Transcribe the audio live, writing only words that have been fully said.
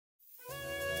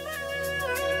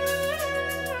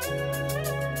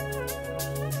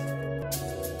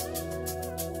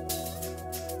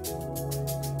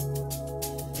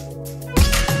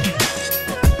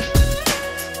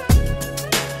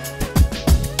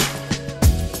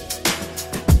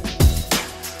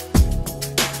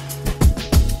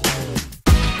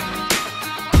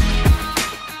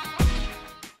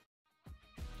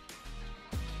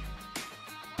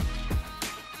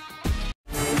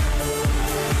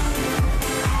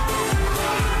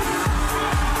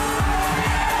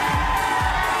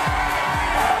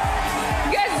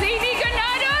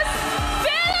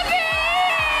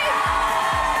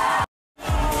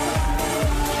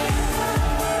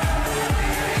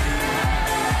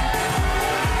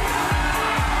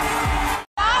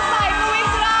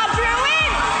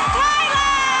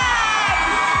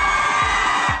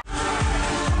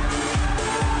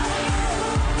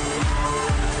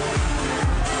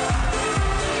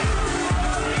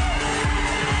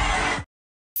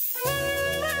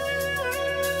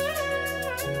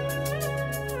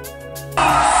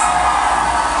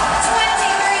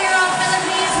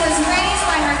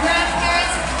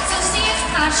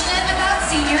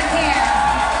senior care.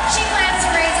 She plans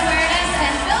to raise awareness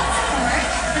and build support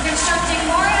for constructing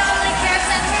more elderly care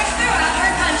centers throughout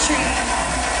her country.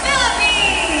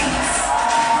 Philippines!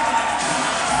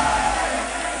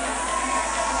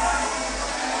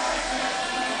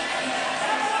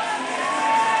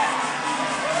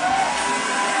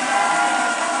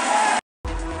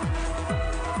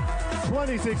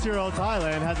 "26-year-old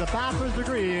Thailand has a bachelor's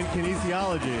degree in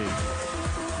kinesiology.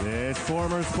 This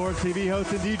former sports TV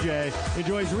host and DJ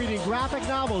enjoys reading graphic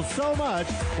novels so much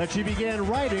that she began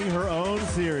writing her own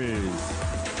series.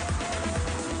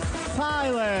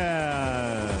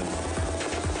 Thailand.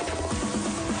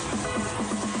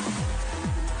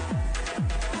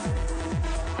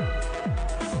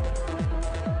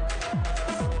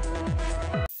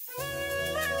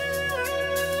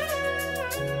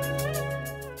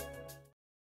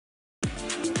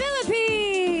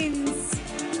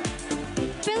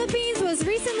 Philippines was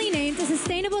recently named a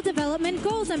Sustainable Development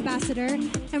Goals Ambassador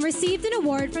and received an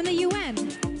award from the UN.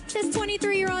 This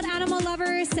 23-year-old animal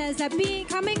lover says that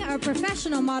becoming a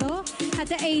professional model at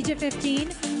the age of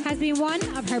 15 has been one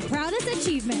of her proudest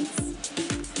achievements.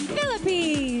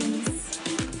 Philippines!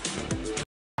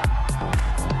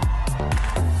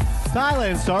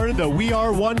 Thailand started the We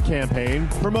Are One campaign,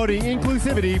 promoting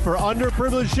inclusivity for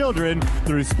underprivileged children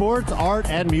through sports, art,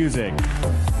 and music.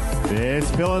 This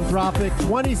philanthropic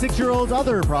 26-year-old's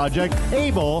other project,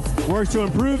 ABLE, works to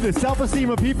improve the self-esteem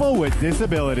of people with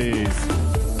disabilities.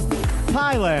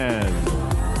 Thailand.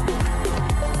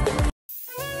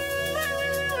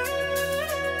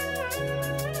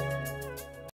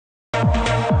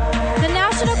 The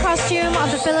national costume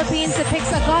of the Philippines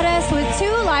depicts a goddess with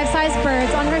two life-size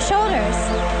birds on her shoulders.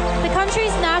 The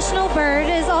country's national bird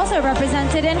is also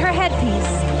represented in her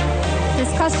headpiece.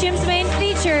 This costume's main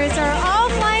features are all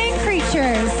flying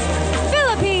creatures.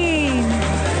 Philippines!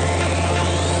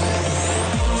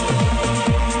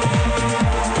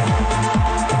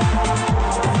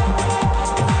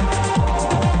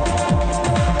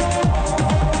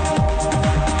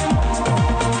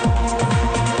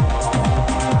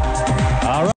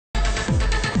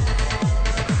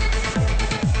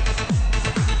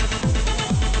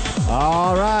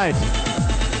 All right.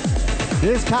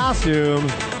 This costume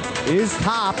is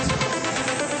topped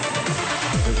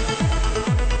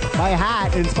by a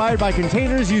hat inspired by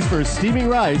containers used for steaming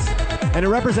rice, and it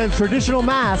represents traditional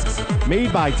masks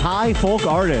made by Thai folk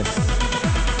artists.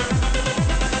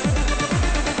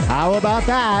 How about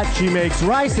that? She makes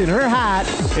rice in her hat.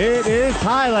 It is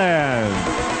Thailand.